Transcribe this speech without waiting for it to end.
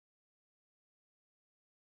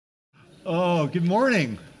Oh, good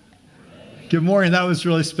morning. Good morning. That was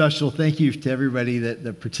really special. Thank you to everybody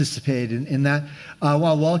that participated in that. I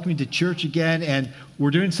want to welcome you to church again, and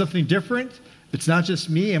we're doing something different. It's not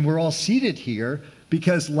just me, and we're all seated here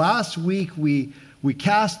because last week we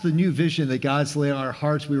cast the new vision that God's laid on our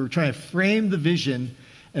hearts. We were trying to frame the vision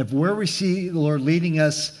of where we see the Lord leading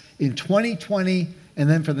us in 2020 and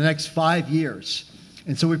then for the next 5 years.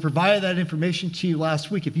 And so we provided that information to you last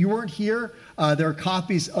week. If you weren't here, there are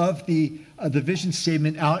copies of the vision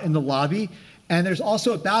statement out in the lobby. And there's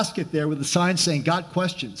also a basket there with a sign saying, "Got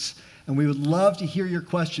questions?" And we would love to hear your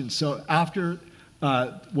questions. So after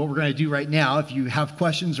what we're going to do right now, if you have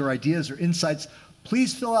questions or ideas or insights,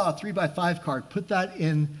 please fill out a 3x5 card. Put that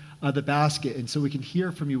in the basket. And so we can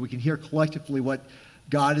hear from you. We can hear collectively what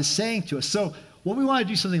God is saying to us. So what we want to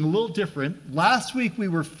do something a little different. Last week we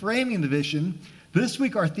were framing the vision. This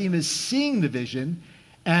week our theme is seeing the vision.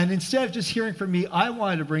 And instead of just hearing from me, I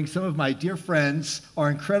wanted to bring some of my dear friends,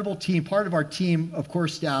 our incredible team, part of our team, of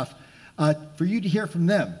course, staff, for you to hear from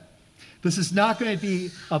them. This is not going to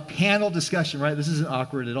be a panel discussion, right? This isn't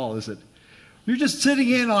awkward at all, is it? You're just sitting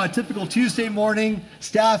in on a typical Tuesday morning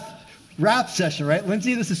staff rap session, right?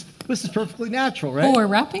 Lindsay, this is perfectly natural, right? Oh, we're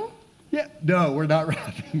rapping? Yeah. No, we're not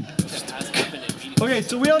rapping. Okay,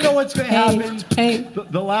 so we don't know what's going to happen. Hey.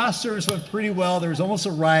 The last service went pretty well. There was almost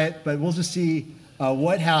a riot, but we'll just see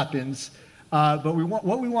what happens. But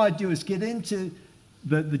what we want to do is get into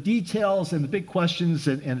the details and the big questions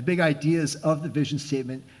and the big ideas of the vision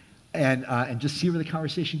statement and just see where the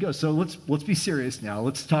conversation goes. So let's be serious now.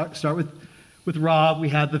 Let's start with Rob. We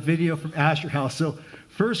had the video from Asher House. So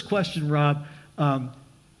first question, Rob,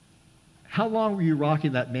 how long were you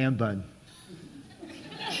rocking that man bun?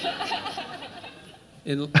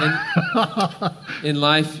 In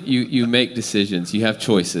life, you make decisions. You have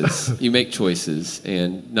choices. You make choices,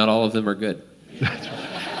 and not all of them are good.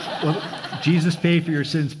 Well, Jesus paid for your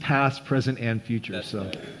sins past, present, and future. That's so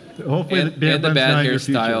right. hopefully and the bad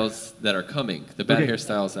hairstyles that are coming. The bad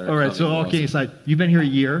hairstyles that are coming. All right, so okay, aside, you've been here a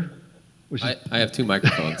year. I have 2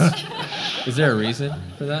 microphones. Is there a reason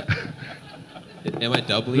for that? Am I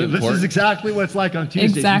doubly important? This is exactly what it's like on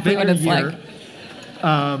Tuesdays. Exactly what it's like.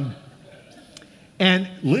 And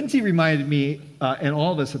Lindsay reminded me, and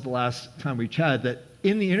all of us at the last time we chatted, that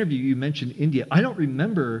in the interview you mentioned India. I don't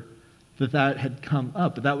remember that had come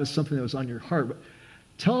up, but that was something that was on your heart. But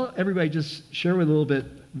tell everybody, just share with a little bit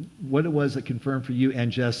what it was that confirmed for you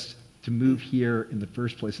and Jess to move here in the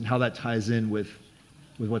first place and how that ties in with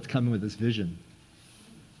what's coming with this vision.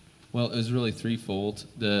 Well, it was really threefold.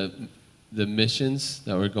 The missions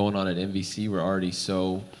that were going on at MVC were already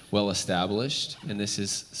so well established, and this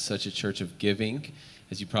is such a church of giving,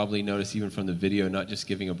 as you probably noticed even from the video, not just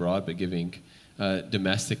giving abroad, but giving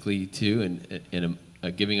domestically too, and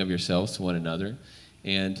a giving of yourselves to one another.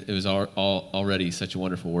 And it was already such a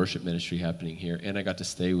wonderful worship ministry happening here, and I got to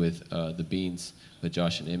stay with the Beans, with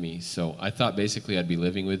Josh and Emmy. So I thought basically I'd be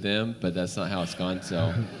living with them, but that's not how it's gone.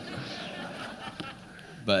 So,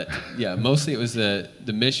 but yeah, mostly it was the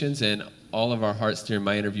missions and all of our hearts during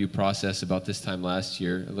my interview process about this time last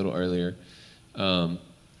year, a little earlier.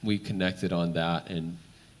 We connected on that and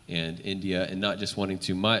India, and not just wanting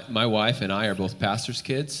to. My wife and I are both pastors'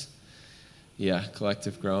 kids. Yeah,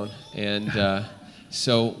 collective grown. And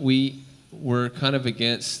so we were kind of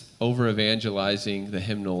against over-evangelizing the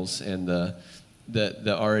hymnals and the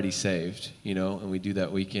already saved, and we do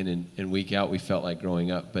that week in and week out. We felt like growing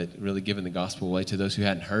up, but really giving the gospel away to those who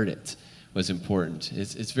hadn't heard it was important.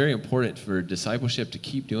 It's very important for discipleship to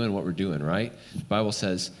keep doing what we're doing, right? The Bible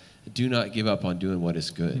says, do not give up on doing what is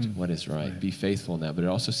good, what is right. Be faithful in that. But it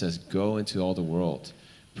also says, go into all the world,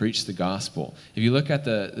 preach the gospel. If you look at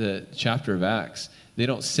the chapter of Acts, they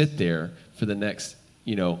don't sit there for the next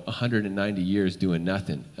 190 years doing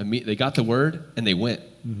nothing. They got the word and they went.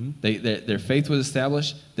 Mm-hmm. Their faith was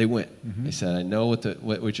established. They went. Mm-hmm. They said, I know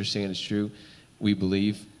what you're saying is true. We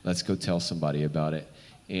believe. Let's go tell somebody about it.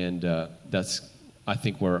 And that's, I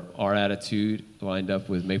think, where our attitude lined up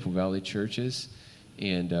with Maple Valley churches,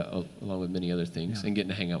 and along with many other things, and getting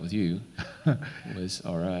to hang out with you was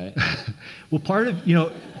all right. Well, part of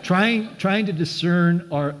trying to discern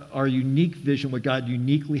our unique vision, what God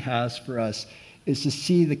uniquely has for us, is to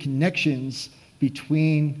see the connections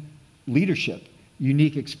between leadership,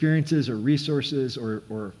 unique experiences or resources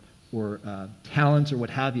or talents or what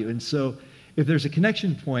have you. And so, if there's a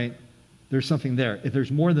connection point, there's something there. If there's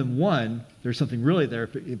more than one, there's something really there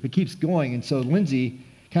if it keeps going. And so, Lindsay,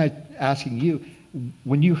 kind of asking you,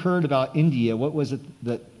 when you heard about India, what was it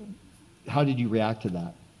how did you react to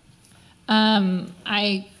that?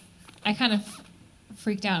 I kind of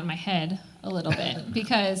freaked out in my head a little bit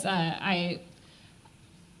because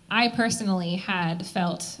I personally had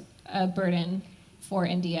felt a burden for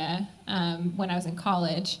India when I was in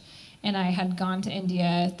college, and I had gone to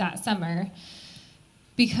India that summer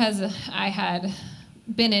because I had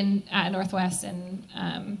been at Northwest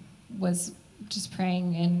and was just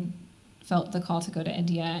praying and felt the call to go to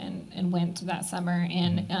India and went that summer.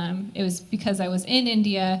 And it was because I was in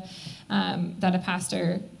India that a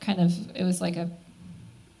pastor it was like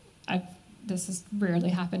this has rarely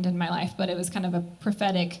happened in my life, but it was kind of a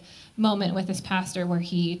prophetic moment with this pastor where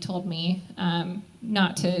he told me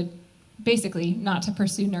not to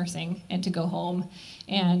pursue nursing and to go home,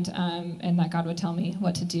 and that God would tell me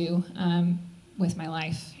what to do with my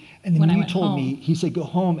life. And then when I you went told home. me, he said, go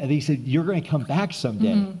home, and he said, you're going to come back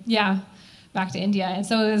someday. Mm-hmm. Yeah, back to India. And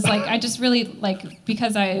so it was like, I just really,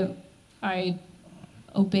 because I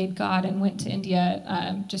obeyed God and went to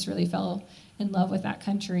India, just really fell in love with that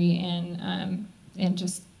country, and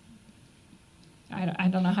just, I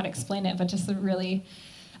don't know how to explain it, but just really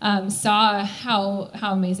saw how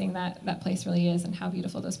amazing that place really is, and how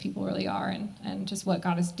beautiful those people really are, and just what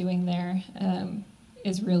God is doing there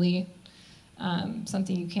is really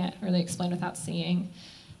something you can't really explain without seeing.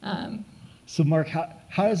 So Mark,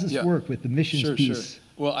 how does this work with the missions piece? Sure.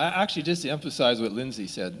 Well, actually, just to emphasize what Lindsay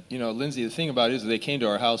said, Lindsay, the thing about it is they came to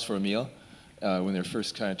our house for a meal when they were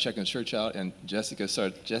first kind of checking the church out, and Jesse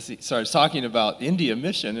started talking about India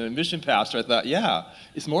mission and a mission pastor. I thought, yeah,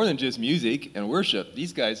 it's more than just music and worship.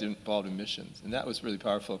 These guys are involved in missions, and that was really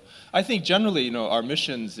powerful. I think generally, our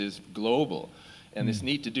missions is global, and it's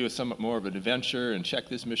neat to do somewhat more of an adventure and check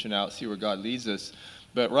this mission out, see where God leads us.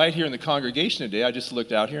 But right here in the congregation today, I just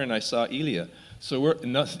looked out here and I saw Elia. So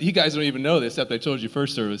you guys don't even know this, except I told you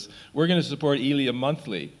first service. We're going to support Elia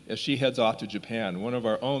monthly as she heads off to Japan, one of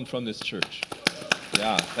our own from this church.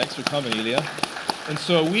 Yeah, thanks for coming, Elia. And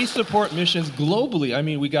so we support missions globally. I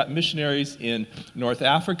mean, we got missionaries in North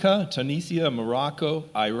Africa, Tunisia, Morocco,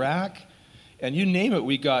 Iraq, and you name it.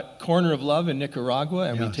 We got Corner of Love in Nicaragua,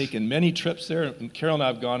 and we've taken many trips there. And Carol and I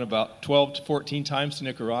have gone about 12 to 14 times to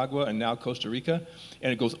Nicaragua and now Costa Rica.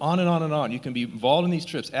 And it goes on and on and on. You can be involved in these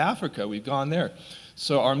trips. Africa, we've gone there.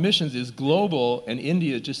 So our missions is global, and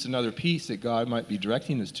India is just another piece that God might be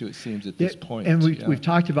directing us to, it seems, at this point. And we've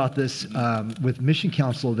talked about this with Mission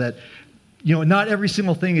Council, that not every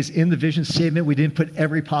single thing is in the vision statement. We didn't put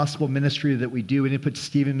every possible ministry that we do. We didn't put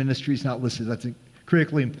Stephen Ministries not listed. That's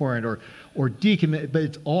critically important, or deacon, but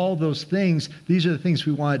it's all those things. These are the things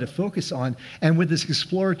we wanted to focus on. And with this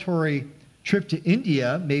exploratory trip to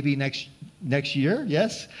India, maybe next year,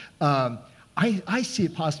 yes, I see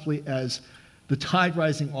it possibly as the tide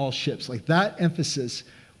rising all ships. Like that emphasis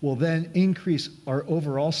will then increase our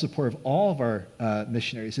overall support of all of our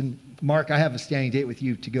missionaries. And Mark, I have a standing date with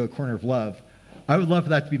you to go Corner of Love. I would love for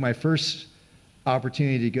that to be my first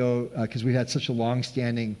opportunity to go, because we've had such a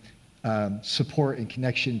long-standing support and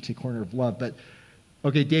connection to Corner of Love. But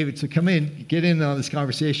okay, David, so come in, get in on this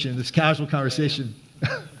conversation, this casual conversation.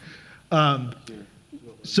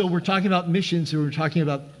 So we're talking about missions, and we're talking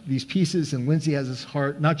about these pieces, and Lindsay has this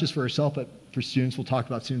heart, not just for herself, but for students. We'll talk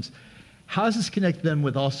about students. How does this connect them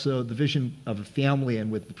with also the vision of a family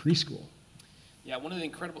and with the preschool? Yeah, one of the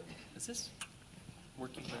incredible... Is this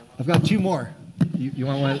working? I've got two more. You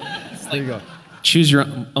want one? There you go. Choose your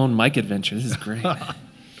own mic adventure. This is great.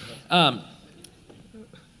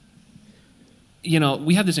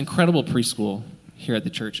 We have this incredible preschool here at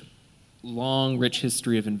the church. Long, rich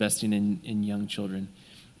history of investing in young children.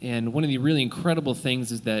 And one of the really incredible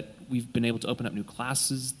things is that we've been able to open up new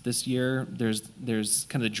classes this year. There's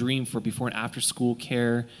kind of the dream for before and after school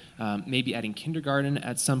care, maybe adding kindergarten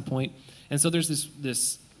at some point. And so there's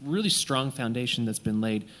this really strong foundation that's been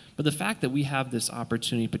laid. But the fact that we have this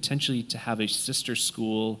opportunity potentially to have a sister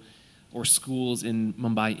school or schools in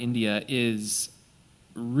Mumbai, India is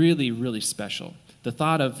really, really special. The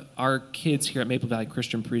thought of our kids here at Maple Valley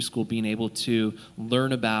Christian Preschool being able to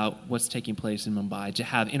learn about what's taking place in Mumbai, to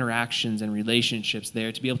have interactions and relationships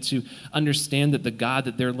there, to be able to understand that the God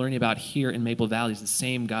that they're learning about here in Maple Valley is the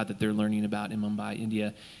same God that they're learning about in Mumbai,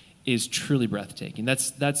 India, is truly breathtaking.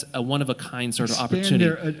 That's a one-of-a-kind sort of opportunity.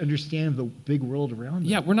 Expand their understanding of the big world around them.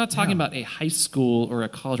 Yeah, we're not talking about a high school or a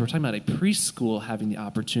college. We're talking about a preschool having the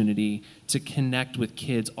opportunity to connect with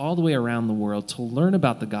kids all the way around the world, to learn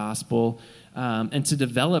about the gospel, and to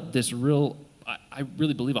develop this I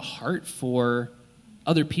really believe, a heart for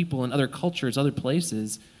other people and other cultures, other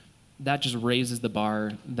places. That just raises the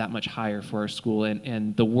bar that much higher for our school.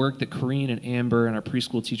 And the work that Corrine and Amber and our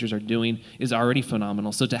preschool teachers are doing is already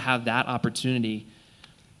phenomenal. So to have that opportunity,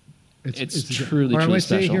 it's truly, I'm truly going to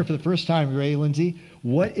special. say here for the first time, you ready, Lindsay?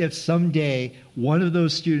 What if someday one of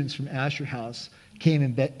those students from Asher House came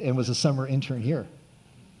and was a summer intern here?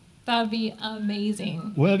 That would be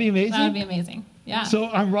amazing. Would that be amazing? That would be amazing. Yeah. So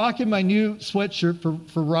I'm rocking my new sweatshirt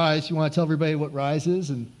for Rise. You want to tell everybody what Rise is?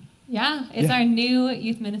 And yeah, it's our new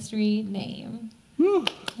youth ministry name. whew,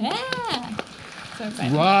 Yeah. So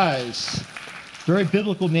excited. Rise. Very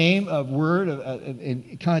biblical name, of word,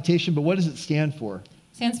 and connotation, but what does it stand for?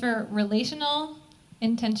 Stands for relational,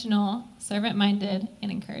 intentional, servant-minded,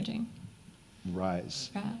 and encouraging. Rise.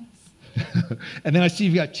 Rise. And then I see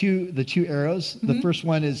you've got the two arrows. The first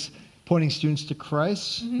one is pointing students to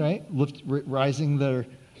Christ, right? Rising their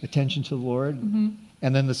attention to the Lord.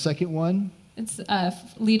 And then the second one? It's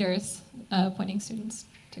leaders pointing students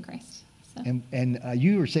to Christ. So. And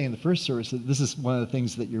you were saying in the first service that this is one of the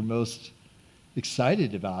things that you're most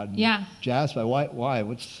excited about. And Yeah. jazzed by. Why?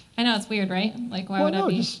 What's? I know it's weird, right? Like, why Well, would no, I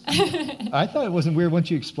be? just- I thought it wasn't weird once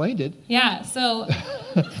you explained it. Yeah. So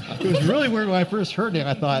It was really weird when I first heard it.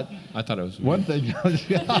 I thought I thought it was one thing.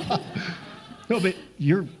 No, but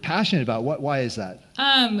you're passionate about what? Why is that?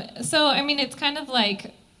 So I mean, it's kind of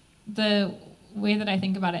like the way that I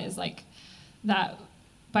think about it is like that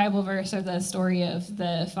Bible verse or the story of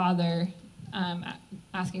the father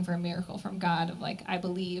asking for a miracle from God of like, I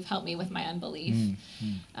believe, help me with my unbelief.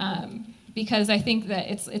 Because I think that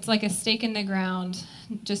it's like a stake in the ground,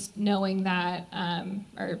 just knowing that,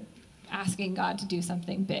 or asking God to do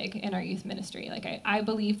something big in our youth ministry. Like I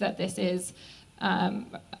believe that this is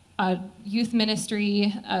a youth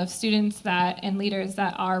ministry of students and leaders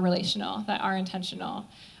that are relational, that are intentional,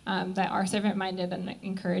 that are servant-minded and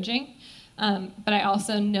encouraging. But I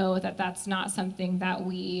also know that that's not something that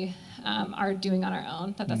we are doing on our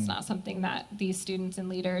own, that's not something that these students and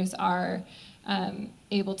leaders are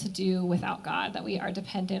able to do without God, that we are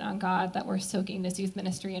dependent on God, that we're soaking this youth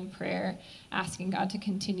ministry in prayer, asking God to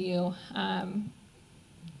continue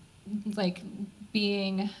like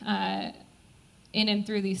being in and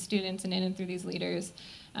through these students and in and through these leaders,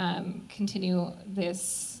 continue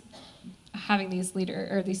this, having these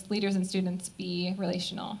leaders and students be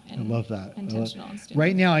relational and I love that. intentional and student.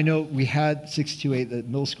 Right now, I know we had 628, the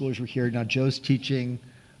middle schoolers were here. Now Joe's teaching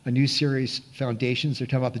a new series, Foundations. They're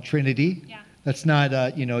talking about the Trinity. Yeah. That's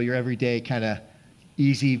not, your everyday kind of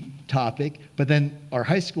easy topic. But then our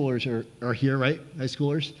high schoolers are here, right? High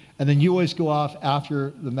schoolers. And then you always go off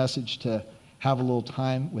after the message to have a little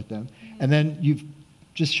time with them. And then you've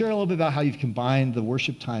just share a little bit about how you've combined the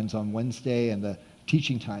worship times on Wednesday and the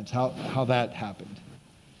teaching times, how that happened.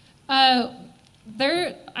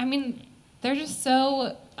 They're just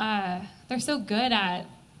so they're so good at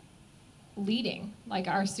leading. Like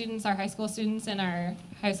our students, our high school students in our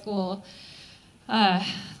high school,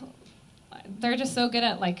 they're just so good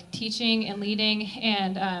at like teaching and leading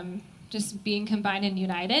and just being combined and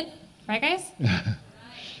united. Right, guys?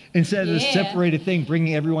 Instead of this separated thing,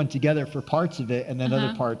 bringing everyone together for parts of it and then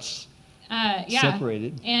other parts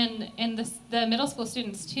separated. And the middle school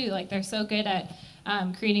students too, like they're so good at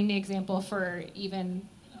creating the example for even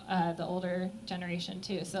the older generation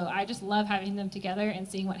too. So I just love having them together and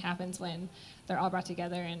seeing what happens when they're all brought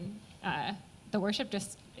together, and the worship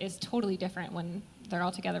just is totally different when they're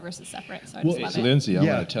all together versus separate. So I just love it. Lindsay, I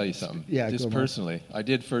want to tell you something. Yeah, just go on. personally, I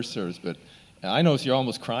did first service, but I noticed you're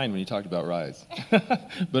almost crying when you talked about Rise.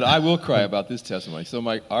 But I will cry about this testimony.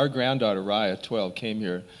 So our granddaughter, Raya, 12, came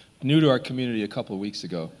here, new to our community a couple of weeks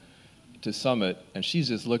ago, to Summit, and she's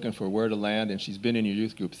just looking for where to land, and she's been in your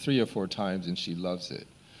youth group 3 or 4 times, and she loves it.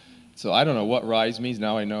 So I don't know what Rise means,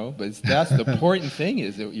 now I know, but that's the important thing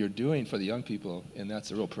is that you're doing for the young people, and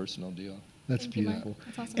that's a real personal deal. That's Thank you, Mark. beautiful.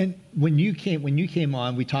 That's awesome. And when you came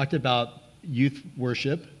on, we talked about youth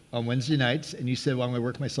worship on Wednesday nights, and you said, well, I'm going to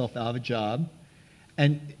work myself out of a job.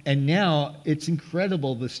 And now it's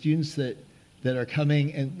incredible, the students that are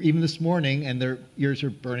coming, and even this morning, and their ears are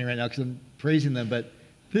burning right now because I'm praising them, but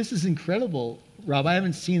this is incredible, Rob. I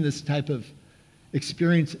haven't seen this type of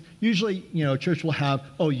experience. Usually, church will have,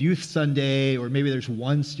 Youth Sunday, or maybe there's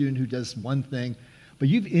one student who does one thing, but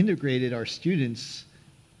you've integrated our students.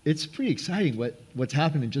 It's pretty exciting what's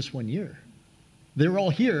happened in just 1 year. They were all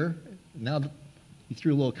here. Now you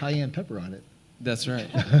threw a little cayenne pepper on it. That's right.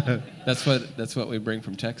 That's what we bring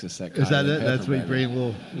from Texas. That Is that cayenne it? pepper, That's what you man. bring, a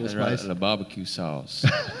little And spice? the barbecue sauce.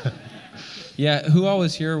 Yeah, who all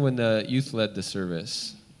was here when the youth led the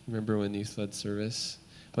service? Remember when the youth led service?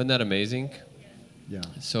 Wasn't that amazing? Yeah.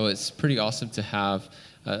 So it's pretty awesome to have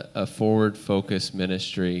a forward-focused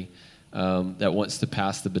ministry that wants to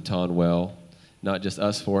pass the baton well, not just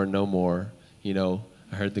us four and no more.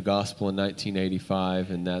 I heard the gospel in 1985,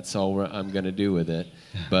 and that's all I'm going to do with it.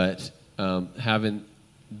 But having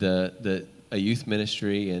a youth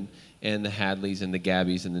ministry and the Hadleys and the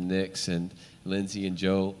Gabbies and the Nicks and Lindsay and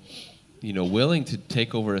Joe willing to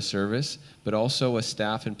take over a service, but also a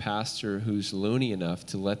staff and pastor who's loony enough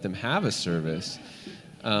to let them have a service.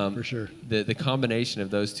 For sure. The combination of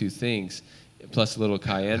those two things, plus a little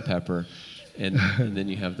cayenne pepper, and then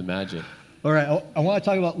you have the magic. All right, I want to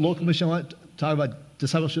talk about local mission. I want to talk about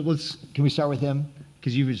discipleship. Can we start with him?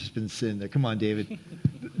 Because you've just been sitting there. Come on, David.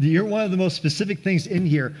 You're one of the most specific things in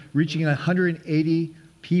here, reaching 180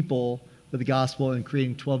 people with the gospel and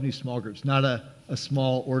creating 12 new small groups. Not a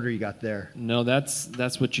small order you got there. No,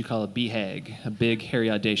 that's what you call a BHAG, a big, hairy,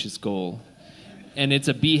 audacious goal. And it's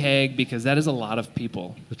a BHAG because that is a lot of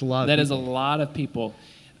people. It's a lot of That people. is a lot of people.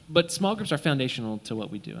 But small groups are foundational to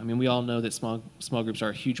what we do. I mean, we all know that small groups are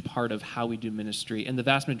a huge part of how we do ministry, and the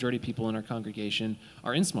vast majority of people in our congregation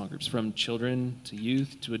are in small groups, from children to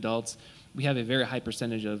youth to adults. We have a very high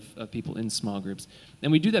percentage of people in small groups.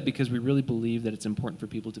 And we do that because we really believe that it's important for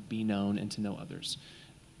people to be known and to know others.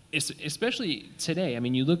 Especially today. I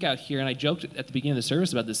mean, you look out here, and I joked at the beginning of the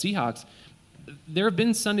service about the Seahawks. There have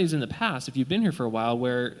been Sundays in the past, if you've been here for a while,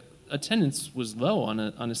 where attendance was low on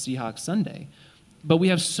a Seahawks Sunday. But we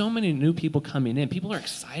have so many new people coming in. People are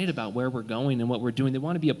excited about where we're going and what we're doing. They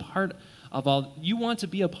want to be a part of all. You want to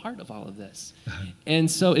be a part of all of this. And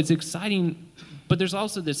so it's exciting. But there's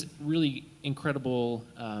also this really incredible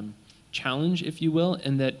challenge, if you will,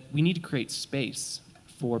 in that we need to create space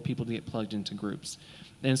for people to get plugged into groups.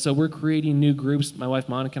 And so we're creating new groups. My wife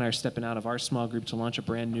Monica and I are stepping out of our small group to launch a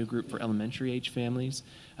brand new group for elementary age families.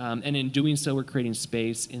 And in doing so, we're creating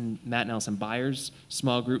space in Matt and Allison Byers'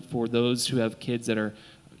 small group for those who have kids that are,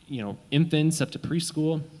 infants up to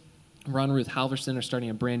preschool. Ron and Ruth Halverson are starting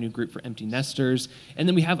a brand new group for empty nesters. And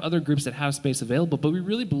then we have other groups that have space available, but we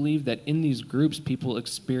really believe that in these groups, people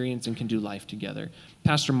experience and can do life together.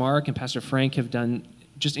 Pastor Mark and Pastor Frank have done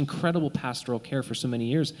just incredible pastoral care for so many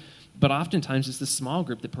years. But oftentimes it's the small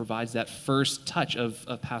group that provides that first touch of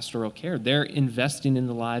pastoral care. They're investing in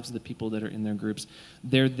the lives of the people that are in their groups.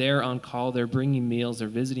 They're there on call. They're bringing meals. They're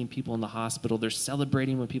visiting people in the hospital. They're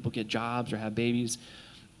celebrating when people get jobs or have babies.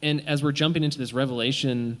 And as we're jumping into this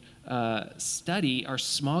Revelation study, our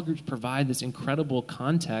small groups provide this incredible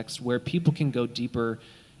context where people can go deeper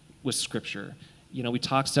with Scripture. We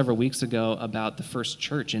talked several weeks ago about the first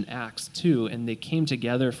church in Acts 2, and they came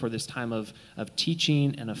together for this time of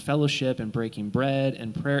teaching and of fellowship and breaking bread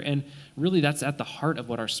and prayer. And really, that's at the heart of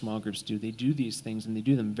what our small groups do. They do these things, and they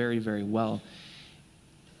do them very, very well.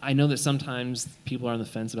 I know that sometimes people are on the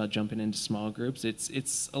fence about jumping into small groups.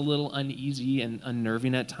 It's a little uneasy and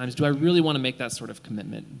unnerving at times. Do I really want to make that sort of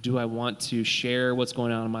commitment? Do I want to share what's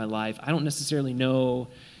going on in my life? I don't necessarily know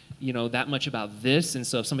that much about this, and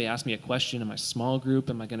so if somebody asks me a question in my small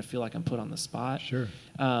group, am I going to feel like I'm put on the spot? Sure.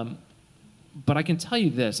 But I can tell you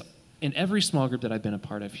this, in every small group that I've been a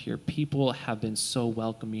part of here, people have been so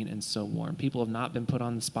welcoming and so warm. People have not been put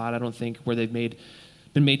on the spot, I don't think, where they've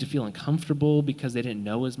been made to feel uncomfortable because they didn't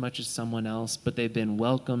know as much as someone else, but they've been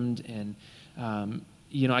welcomed. And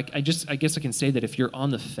I guess I can say that if you're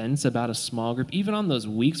on the fence about a small group, even on those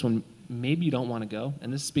weeks when maybe you don't want to go,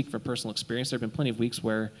 and this is speaking from personal experience, there have been plenty of weeks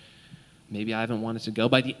where maybe I haven't wanted to go.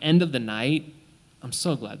 By the end of the night, I'm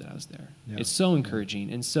so glad that I was there. Yeah. It's so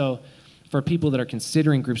encouraging. And so for people that are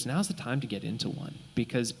considering groups, now's the time to get into one,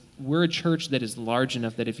 because we're a church that is large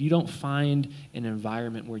enough that if you don't find an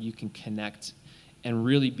environment where you can connect and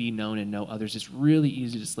really be known and know others, it's really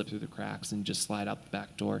easy to slip through the cracks and just slide out the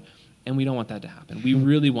back door. And we don't want that to happen. We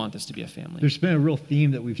really want this to be a family. There's been a real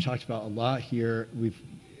theme that we've talked about a lot here.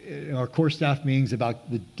 In our core staff meetings about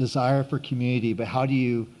the desire for community, but how do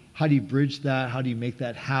you bridge that? How do you make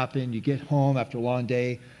that happen? You get home after a long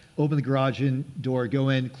day, open the garage door, go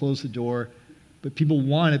in, close the door, but people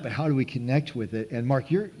want it, but how do we connect with it? And Mark,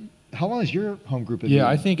 how long is your home group? Yeah,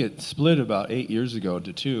 I think it split about 8 years ago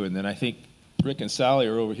to 2, and then I think Rick and Sally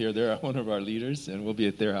are over here. They're one of our leaders, and we'll be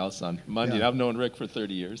at their house on Monday. Yeah. I've known Rick for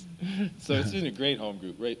 30 years. So it's been a great home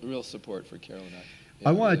group, real support for Carol and I. Yeah,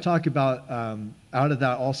 I want to talk about, out of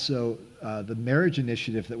that also, the marriage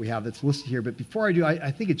initiative that we have that's listed here. But before I do,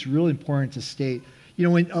 I think it's really important to state,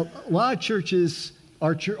 when a lot of churches,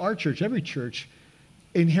 our church, every church,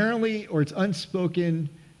 inherently, or it's unspoken,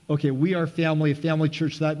 okay, we are family, a family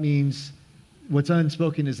church, that means, what's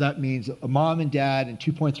unspoken is that means a mom and dad and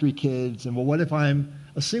 2.3 kids, and well, what if I'm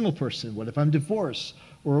a single person? What if I'm divorced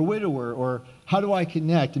or a widower? Or how do I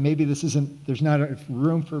connect? And maybe there's not a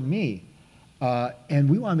room for me. And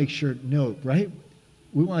we want to make sure, no, right?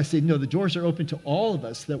 We want to say, no, the doors are open to all of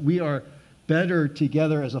us, that we are better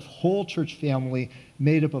together as a whole church family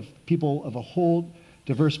made up of people of a whole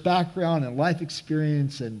diverse background and life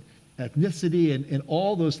experience and ethnicity, and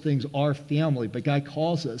all those things are family. But God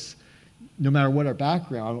calls us no matter what our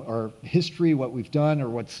background, our history, what we've done or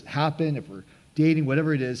what's happened, if we're dating,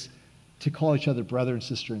 whatever it is, to call each other brother and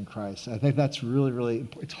sister in Christ. I think that's really, really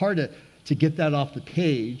important. It's hard to get that off the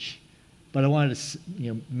page, but I wanted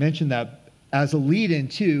to mention that as a lead-in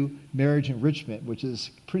to marriage enrichment, which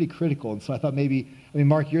is pretty critical. And so I thought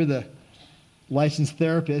Mark, you're the licensed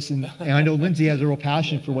therapist, and I know Lindsay has a real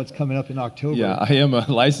passion for what's coming up in October. Yeah, I am a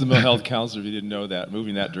licensed mental health counselor, if you didn't know that,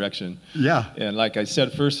 moving that direction. Yeah. And like I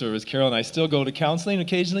said, first service, Carol and I still go to counseling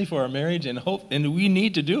occasionally for our marriage, and we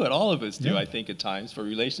need to do it. All of us do, I think, at times. For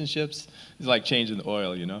relationships, it's like changing the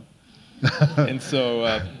oil, And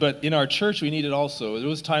so, but in our church, we need it also. There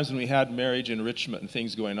was times when we had marriage enrichment and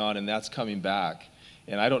things going on, and that's coming back.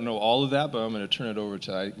 And I don't know all of that, but I'm going to turn it over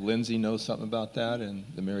to Lindsay knows something about that, and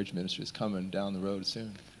the marriage ministry is coming down the road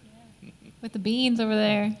soon. With the beans over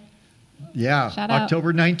there. Yeah, Shout out.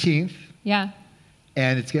 October 19th. Yeah,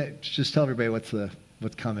 And just tell everybody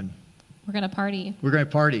what's coming. we're going to party. We're going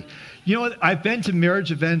to party. You know what? I've been to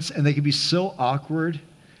marriage events, and they can be so awkward,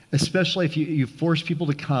 especially if you force people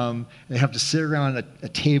to come, and they have to sit around a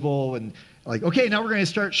table and like, okay, now we're going to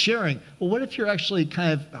start sharing. Well, what if you're actually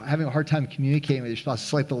kind of having a hard time communicating with your spouse?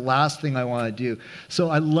 It's like the last thing I want to do. So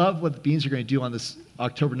I love what the Beans are going to do on this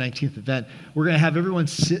October 19th event. We're going to have everyone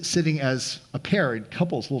sitting as a pair in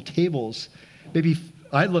couples, little tables. Maybe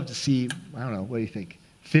I'd love to see, I don't know, what do you think?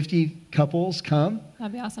 50 couples come.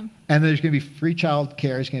 That'd be awesome. And there's going to be free child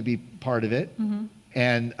care is going to be part of it. Mm-hmm.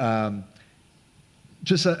 And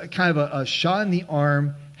just a kind of a shot in the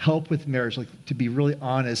arm help with marriage, like to be really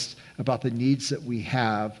honest about the needs that we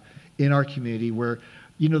have in our community where,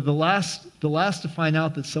 the last to find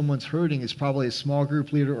out that someone's hurting is probably a small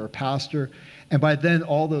group leader or a pastor. And by then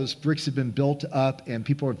all those bricks have been built up and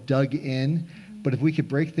people have dug in. Mm-hmm. But if we could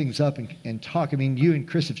break things up and talk, you and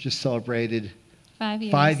Chris have just celebrated 5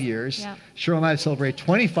 years. 5 years. Yeah. Cheryl and I have celebrated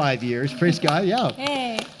 25 years. Praise God, yeah.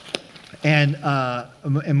 Hey. And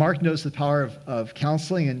Mark knows the power of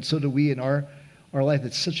counseling, and so do we in our life.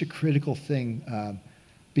 It's such a critical thing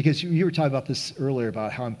because you were talking about this earlier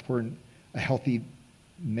about how important a healthy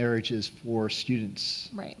marriage is for students.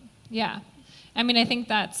 Right. Yeah. I think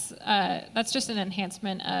that's just an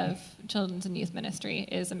enhancement of children's and youth ministry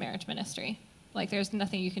is a marriage ministry. Like there's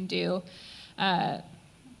nothing you can do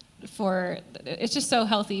it's just so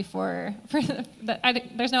healthy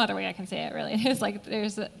there's no other way I can say it really. It's like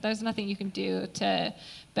there's nothing you can do to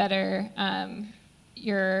better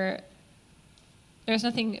there's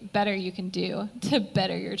nothing better you can do to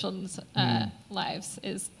better your children's lives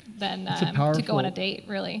than to go on a date,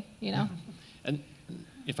 really, And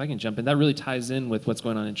if I can jump in, that really ties in with what's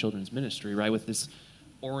going on in children's ministry, right? With this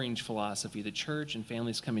orange philosophy, the church and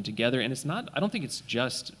families coming together. And I don't think it's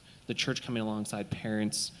just the church coming alongside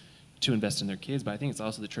parents to invest in their kids, but I think it's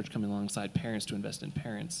also the church coming alongside parents to invest in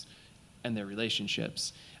parents and their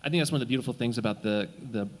relationships. I think that's one of the beautiful things about the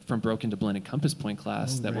From Broken to Blended Compass Point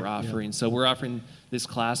class that we're offering. Yeah. So we're offering this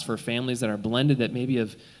class for families that are blended that maybe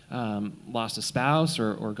have lost a spouse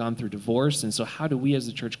or gone through divorce. And so how do we as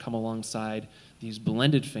the church come alongside these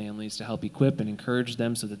blended families to help equip and encourage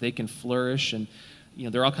them so that they can flourish? And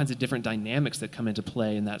there are all kinds of different dynamics that come into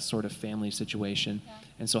play in that sort of family situation. Yeah.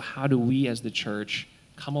 And so how do we as the church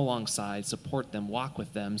come alongside, support them, walk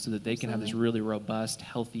with them so that they can have this really robust,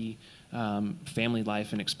 healthy family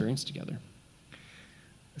life and experience together?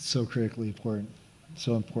 It's so critically important.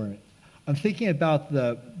 So important. I'm thinking about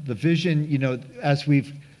the vision, as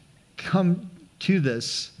we've come to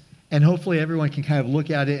this, and hopefully everyone can kind of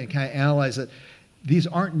look at it and kind of analyze it. These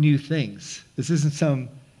aren't new things. This isn't some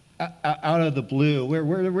out of the blue.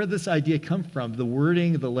 Where this idea come from? The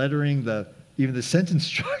wording, the lettering, even the sentence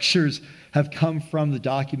structures have come from the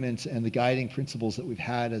documents and the guiding principles that we've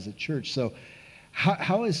had as a church. So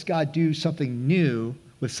how does God do something new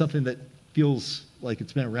with something that feels like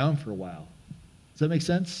it's been around for a while? Does that make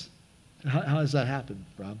sense? How does that happen,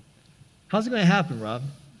 Rob? How's it going to happen, Rob?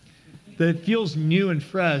 That it feels new and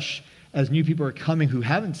fresh as new people are coming who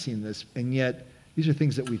haven't seen this, and yet these are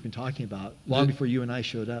things that we've been talking about long before you and I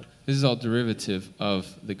showed up. This is all derivative of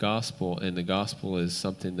the gospel, and the gospel is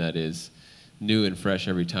something that is new and fresh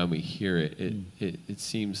every time we hear it. It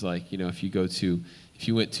seems like, if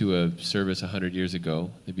you went to a service 100 years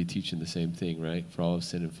ago, they'd be teaching the same thing, right? For all have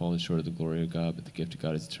sinned and fallen short of the glory of God, but the gift of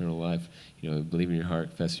God is eternal life. Believe in your heart,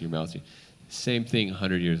 confess in your mouth. Same thing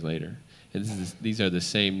 100 years later. And these are the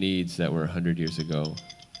same needs that were 100 years ago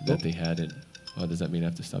that they had. And does that mean I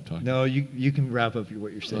have to stop talking? No, you can wrap up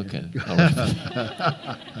what you're saying. Okay.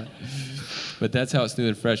 But that's how it's new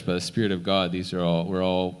and fresh by the Spirit of God. We're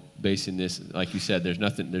all basing this, like you said,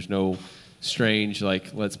 there's no strange,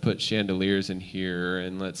 like, let's put chandeliers in here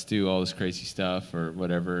and let's do all this crazy stuff or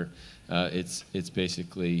whatever. It's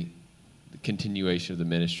basically the continuation of the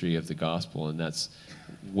ministry of the gospel, and that's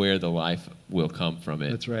where the life will come from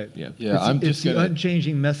it. That's right. Yeah. Yeah, It's the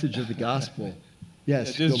unchanging message of the gospel.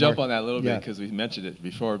 Yes. Just go, jump Mark. on that a little bit Yeah. because we mentioned it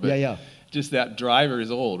before. But Yeah. just that driver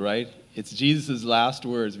is old, right? It's Jesus' last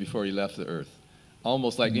words before he left the earth.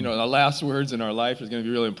 Almost like, the last words in our life is going to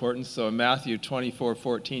be really important. So in Matthew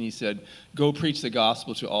 24:14, he said, "Go preach the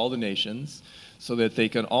gospel to all the nations so that they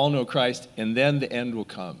can all know Christ, and then the end will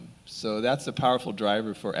come." So that's a powerful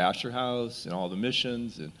driver for Asher House and all the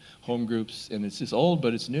missions and home groups. And it's just old,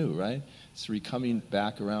 but it's new, right? It's coming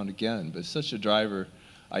back around again. But it's such a driver,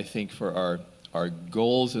 I think, for our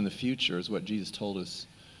goals in the future is what Jesus told us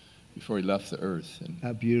before he left the earth.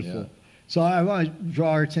 And, Beautiful. yeah. So I want to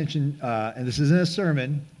draw our attention, and this isn't a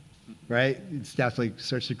sermon, right? It's definitely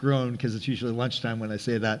starts to groan because it's usually lunchtime when I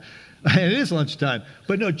say that. It is lunchtime.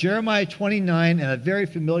 But no, Jeremiah 29, and a very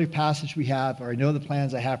familiar passage we have, or I know the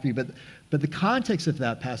plans I have for you, but the context of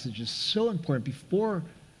that passage is so important. Before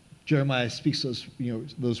Jeremiah speaks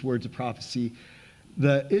those words of prophecy,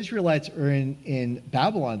 the Israelites are in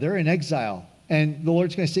Babylon. They're in exile. And the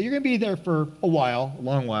Lord's going to say, you're going to be there for a while, a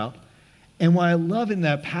long while. And what I love in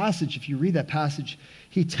that passage, if you read that passage,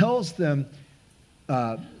 he tells them,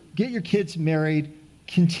 get your kids married,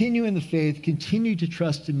 continue in the faith, continue to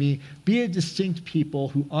trust in me, be a distinct people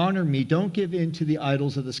who honor me, don't give in to the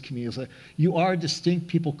idols of this community. You are a distinct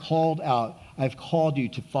people called out. I've called you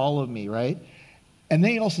to follow me, right? And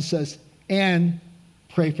then he also says, and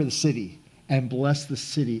pray for the city and bless the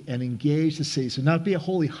city and engage the city. So not be a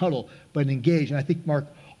holy huddle, but engage. And I think, Mark,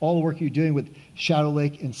 all the work you're doing with Shadow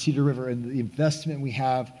Lake and Cedar River and the investment we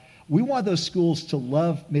have, we want those schools to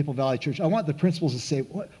love Maple Valley Church. I want the principals to say,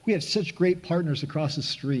 we have such great partners across the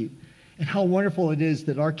street. And how wonderful it is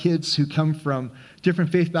that our kids who come from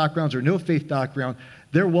different faith backgrounds or no faith background,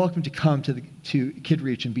 they're welcome to come to Kid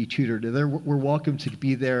Reach and be tutored. We're welcome to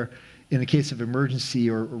be there in the case of emergency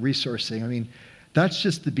or resourcing. I mean, that's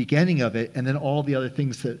just the beginning of it. And then all the other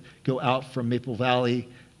things that go out from Maple Valley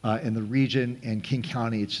and the region and King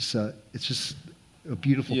County, it's just a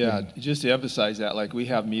beautiful thing. Yeah, just to emphasize that, like we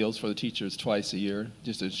have meals for the teachers twice a year,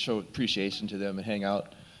 just to show appreciation to them and hang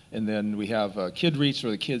out. And then we have Kid Reach for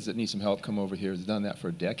the kids that need some help come over here. It's done that for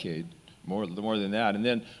a decade, more than that. And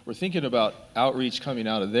then we're thinking about outreach coming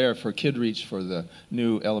out of there for Kid Reach for the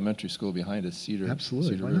new elementary school behind us, Cedar Why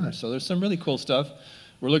River. not? So there's some really cool stuff.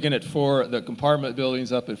 We're looking at the compartment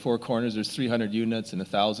buildings up at Four Corners. There's 300 units and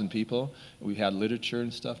 1,000 people. We've had literature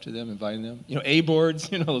and stuff to them, inviting them. A-boards,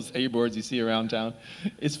 those A-boards you see around town.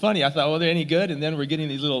 It's funny. I thought, well, they're any good? And then we're getting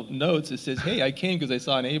these little notes that says, hey, I came because I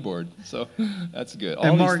saw an A-board. So that's good.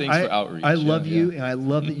 All Mark, these things for outreach. I love you, and I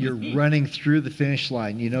love that you're running through the finish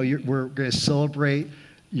line. We're going to celebrate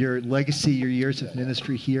your legacy, your years of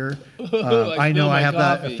ministry here. I know I have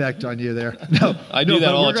that effect on you there. No, I do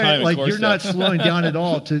that all the time. You're not slowing down at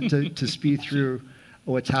all to speed through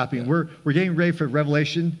what's happening. We're getting ready for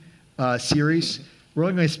Revelation series. We're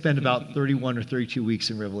only going to spend about 31 or 32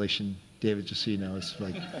 weeks in Revelation, David, just so you know. It's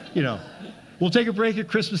like, we'll take a break at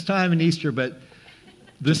Christmas time and Easter, but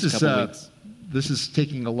this is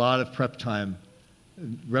taking a lot of prep time.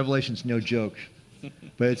 Revelation's no joke.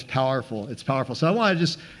 But it's powerful. It's powerful. So I want to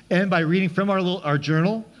just end by reading from our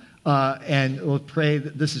journal, and we'll pray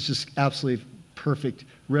that this is just absolutely perfect.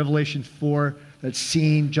 Revelation 4, that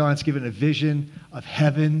scene, John's given a vision of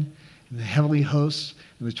heaven and the heavenly hosts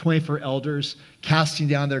and the 24 elders casting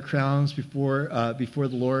down their crowns before the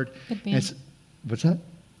Lord. Good band. What's that?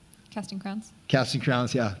 Casting crowns. Casting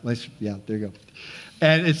crowns, yeah. Yeah, there you go.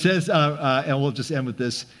 And it says, and we'll just end with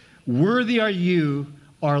this, worthy are you,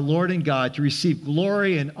 our Lord and God, to receive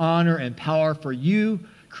glory and honor and power, for you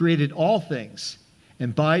created all things,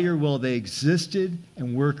 and by your will they existed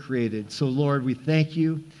and were created. So, Lord, we thank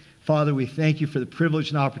you. Father, we thank you for the privilege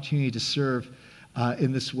and opportunity to serve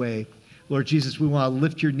in this way. Lord Jesus, we want to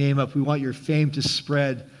lift your name up. We want your fame to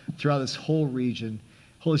spread throughout this whole region.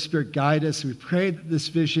 Holy Spirit, guide us. We pray that this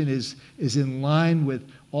vision is in line with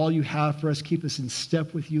all you have for us. Keep us in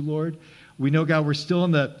step with you, Lord. We know, God, we're still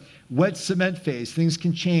in the wet cement phase. Things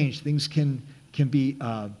can change. Things can be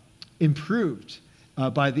improved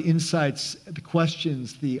by the insights, the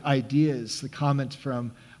questions, the ideas, the comments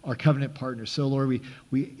from our covenant partners. So, Lord,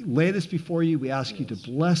 we lay this before you. We ask you to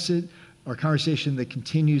bless it. Our conversation that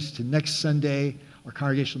continues to next Sunday, our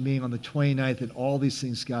congregational meeting on the 29th, and all these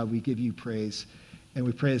things, God, we give you praise. And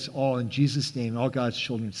we pray this all in Jesus' name. All God's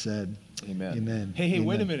children said, Amen. Amen. Hey, Amen.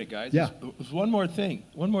 wait a minute, guys. Yeah. There's one more thing.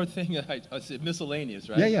 I said miscellaneous,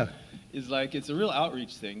 right? Yeah. Is like, it's a real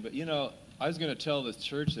outreach thing. But, I was going to tell this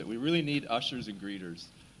church that we really need ushers and greeters.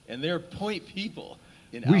 And they're point people.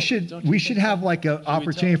 in We outreach. should Don't you think have so? like an Should we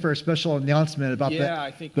opportunity tell- for a special announcement about Yeah,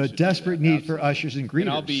 I think we the should do desperate that. need for Absolutely. ushers and greeters. And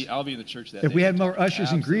I'll be in the church that If day we to had more talk.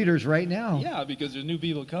 ushers and Absolutely. greeters right now. Yeah, because there's new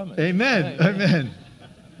people coming. Amen. Yeah, Amen.